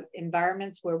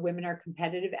environments where women are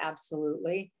competitive?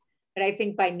 Absolutely. But I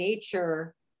think by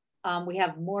nature, we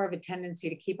have more of a tendency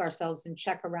to keep ourselves in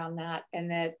check around that.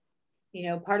 And that,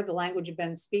 part of the language of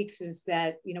Ben Speaks is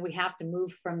that, we have to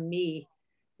move from me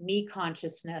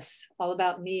consciousness, all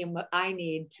about me and what I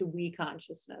need, to we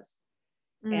consciousness.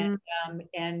 Mm.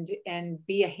 And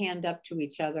be a hand up to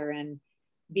each other, and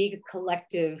be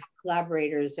collective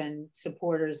collaborators and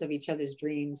supporters of each other's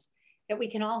dreams, that we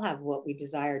can all have what we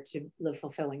desire to live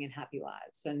fulfilling and happy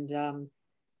lives. And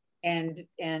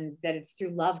that it's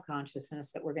through love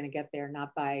consciousness that we're going to get there,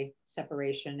 not by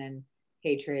separation and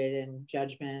hatred and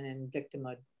judgment and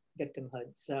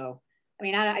victimhood. So, I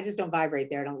mean, I just don't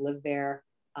vibrate there. I don't live there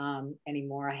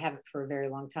anymore. I haven't for a very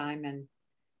long time. And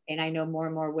I know more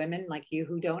and more women like you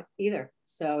who don't either.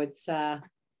 So it's a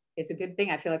good thing.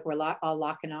 I feel like we're all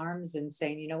locking arms and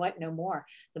saying, you know what, no more.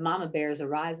 The mama bears are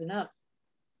rising up.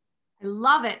 I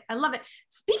love it. I love it.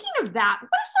 Speaking of that,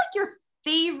 what is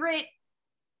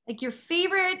your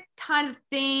favorite kind of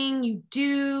thing you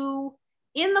do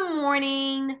in the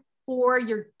morning for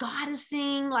your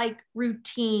goddessing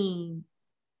routine?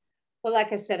 Well,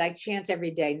 like I said, I chant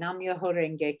every day, Nam Myoho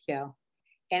Renge Kyo.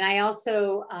 And I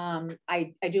also,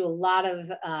 I do a lot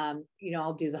of,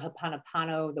 I'll do the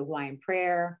Ho'oponopono, the Hawaiian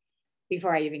prayer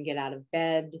before I even get out of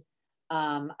bed.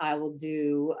 I will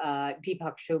do,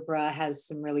 Deepak Chopra has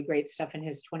some really great stuff in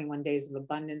his 21 Days of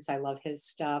Abundance. I love his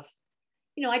stuff.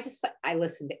 I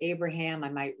listen to Abraham. I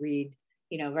might read,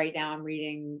 right now I'm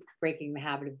reading Breaking the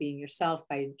Habit of Being Yourself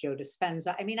by Joe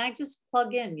Dispenza. I mean, I just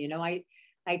plug in,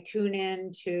 I tune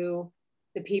in to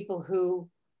the people who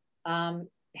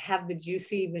have the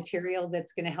juicy material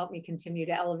that's going to help me continue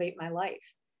to elevate my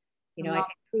life. I think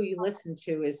who you listen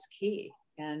to is key.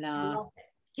 And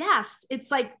yes,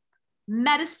 it's like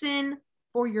medicine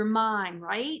for your mind,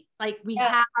 right? Like we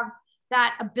have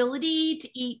that ability to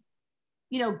eat,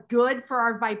 good for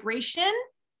our vibration,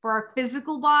 for our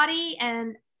physical body,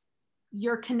 and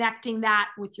you're connecting that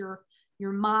with your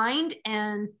mind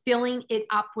and filling it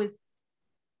up with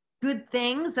good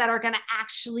things that are going to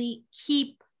actually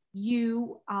keep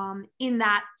you in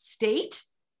that state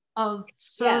of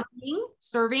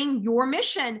serving your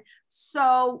mission.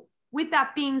 So with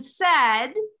that being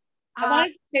said, I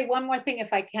wanted to say one more thing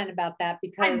if I can about that,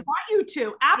 because I want you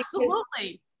to,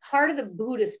 absolutely. Part of the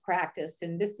Buddhist practice,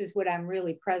 and this is what I'm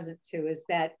really present to, is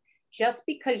that just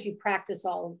because you practice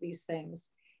all of these things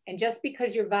and just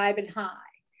because you're vibing high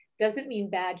doesn't mean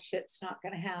bad shit's not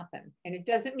going to happen. And it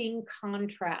doesn't mean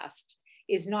contrast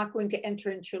is not going to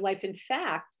enter into your life. In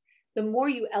fact, the more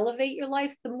you elevate your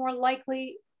life, the more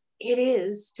likely it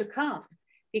is to come,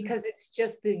 because it's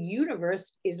just the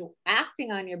universe is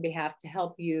acting on your behalf to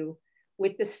help you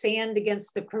with the sand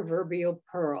against the proverbial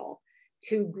pearl,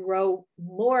 to grow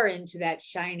more into that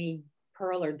shiny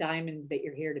pearl or diamond that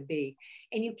you're here to be.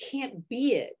 And you can't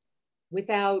be it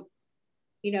without,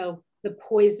 the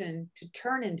poison to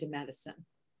turn into medicine.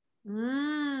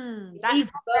 That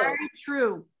is very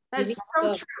true. That is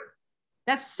so true.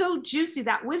 That's so juicy,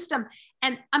 that wisdom.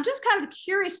 And I'm just kind of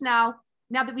curious now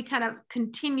that we kind of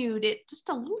continued it just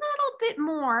a little bit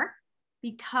more,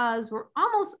 because we're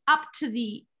almost up to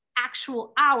the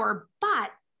actual hour, but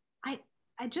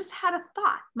I just had a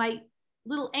thought. My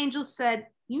little angel said,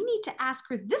 you need to ask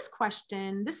her this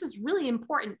question. This is really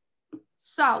important.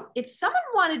 So if someone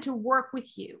wanted to work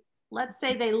with you, let's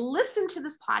say they listened to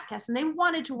this podcast and they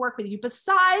wanted to work with you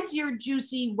besides your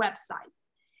juicy website,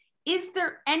 is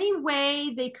there any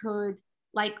way they could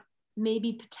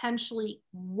maybe potentially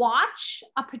watch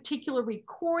a particular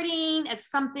recording at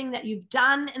something that you've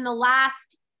done in the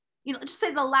last, just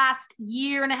say the last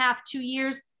year and a half, 2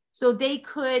 years, so they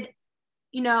could,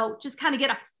 just kind of get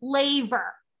a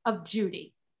flavor of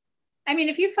Judy? I mean,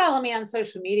 if you follow me on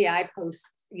social media, I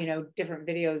post, different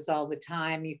videos all the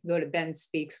time. You can go to Ben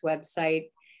Speaks website.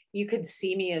 You could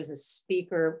see me as a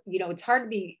speaker. It's hard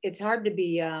to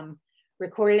be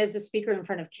recorded as a speaker in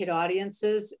front of kid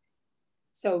audiences.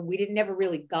 So we never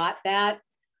really got that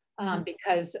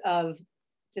because of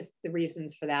just the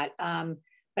reasons for that.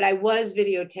 But I was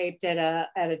videotaped at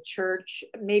a church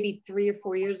maybe 3 or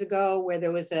 4 years ago, where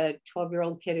there was a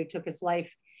 12-year-old kid who took his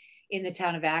life in the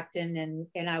town of Acton, and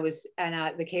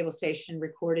the cable station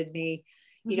recorded me.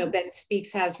 You know, Ben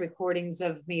Speaks has recordings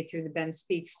of me through the Ben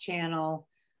Speaks channel.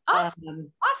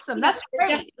 Awesome. Awesome. That's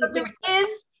great. So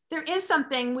there is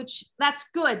something which that's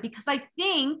good, because I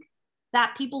think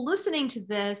that people listening to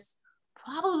this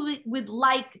probably would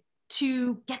like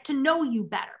to get to know you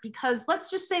better, because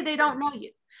let's just say they don't know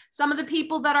you. Some of the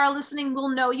people that are listening will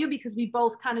know you because we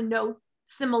both kind of know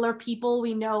similar people.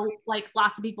 We know like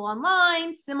lots of people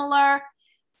online, similar,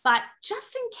 but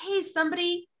just in case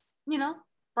somebody, you know,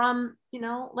 from, you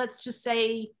know, let's just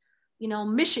say, you know,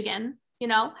 Michigan, you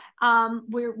know,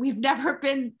 we've never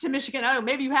been to Michigan. I don't know,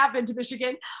 maybe you have been to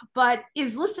Michigan, but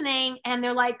is listening and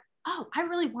they're like, oh, I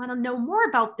really want to know more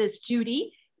about this,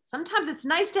 Judy. Sometimes it's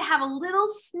nice to have a little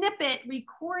snippet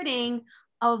recording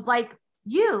of like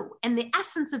you and the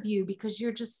essence of you, because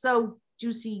you're just so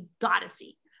juicy,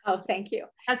 goddessy. Oh, thank you.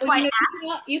 That's why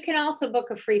you can also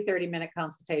book a free 30-minute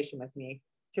consultation with me.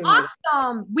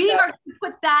 Awesome. We are going to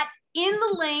put that in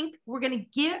the link. We're going to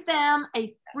give them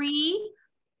a free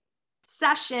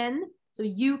session so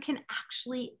you can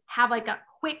actually have like a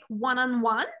quick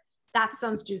one-on-one. That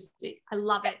sounds juicy. I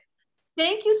love it.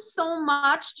 Thank you so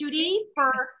much, Judy,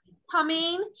 for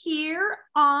coming here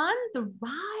on the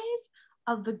Rise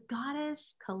of the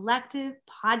Goddess Collective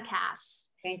podcast.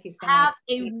 Thank you so much. Have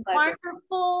a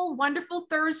wonderful, wonderful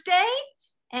Thursday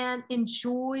and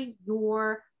enjoy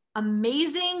your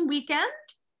amazing weekend.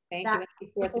 Thank you.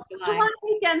 4th of July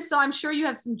weekend, so I'm sure you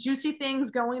have some juicy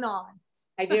things going on.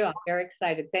 I do. I'm very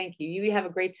excited. Thank you. You have a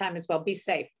great time as well. Be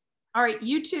safe. All right,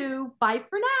 you too. Bye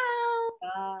for now.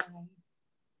 Bye.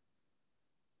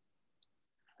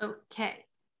 Okay,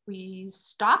 we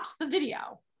stopped the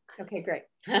video. Okay, great.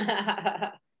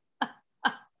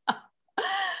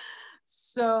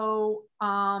 So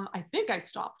I think I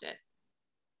stopped it.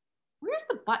 Where's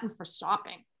the button for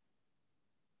stopping?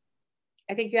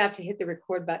 I think you have to hit the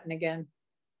record button again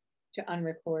to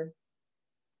unrecord.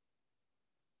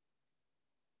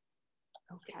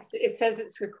 Okay. It says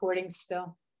it's recording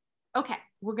still. Okay,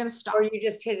 we're going to stop. Or you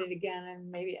just hit it again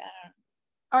and maybe, I don't know.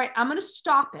 All right, I'm going to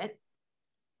stop it.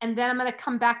 And then I'm going to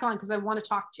come back on because I want to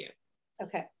talk to you.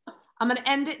 Okay. I'm going to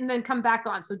end it and then come back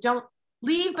on. So don't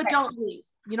leave, but don't leave.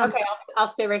 You know. Okay, I'll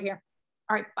stay right here.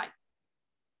 All right, bye.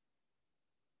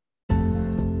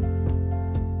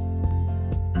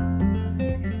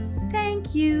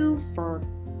 Thank you for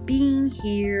being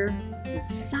here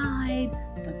inside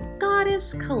the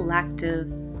Goddess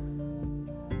Collective.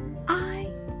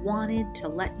 I wanted to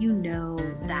let you know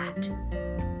that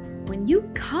when you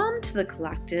come to the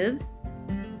collective,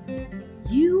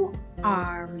 you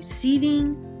are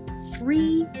receiving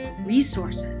free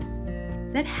resources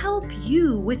that help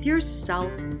you with your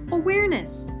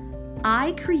self-awareness.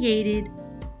 I created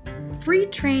free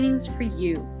trainings for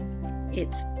you.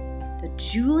 It's the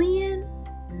Julian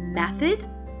Method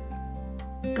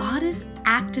Goddess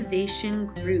Activation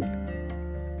Group.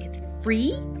 It's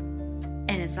free and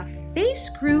it's a face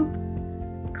group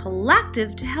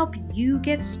collective to help you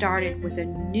get started with a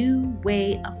new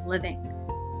way of living.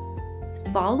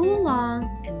 Follow along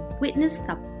and witness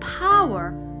the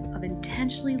power of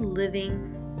intentionally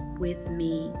living with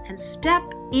me and step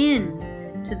in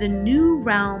to the new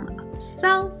realm of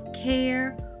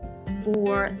self-care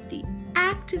for the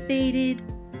activated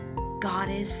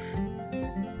goddess.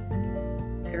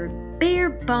 They're bare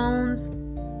bones,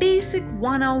 basic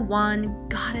 101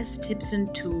 goddess tips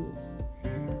and tools.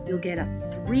 You'll get a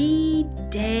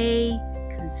 3-day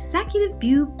consecutive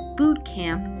boot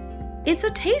camp. It's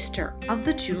a taster of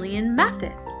the Julian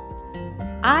Method.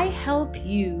 I help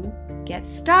you get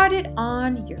started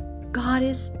on your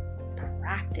goddess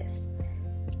practice.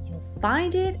 You'll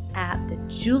find it at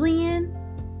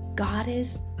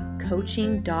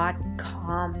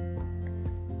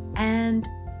thejuliangoddesscoaching.com. And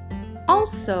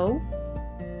also,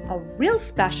 a real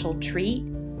special treat,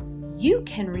 you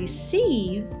can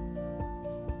receive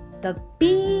the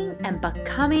Being and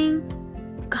Becoming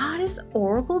Goddess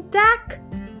Oracle deck.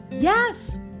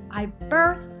 Yes, I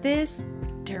birthed this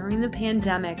during the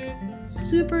pandemic.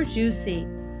 Super juicy.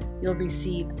 You'll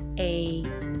receive a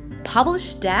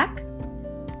published deck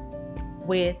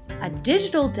with a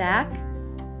digital deck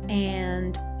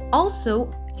and also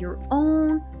your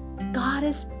own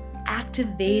goddess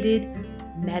activated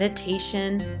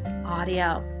meditation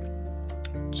audio.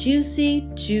 Juicy,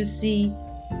 juicy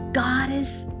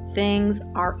goddess things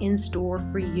are in store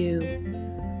for you.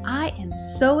 I am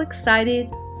so excited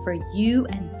for you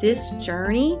and this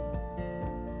journey.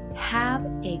 Have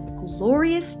a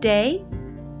glorious day,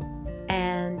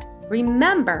 and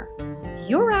remember,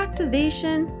 your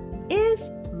activation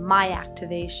is my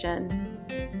activation.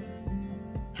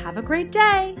 Have a great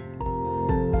day.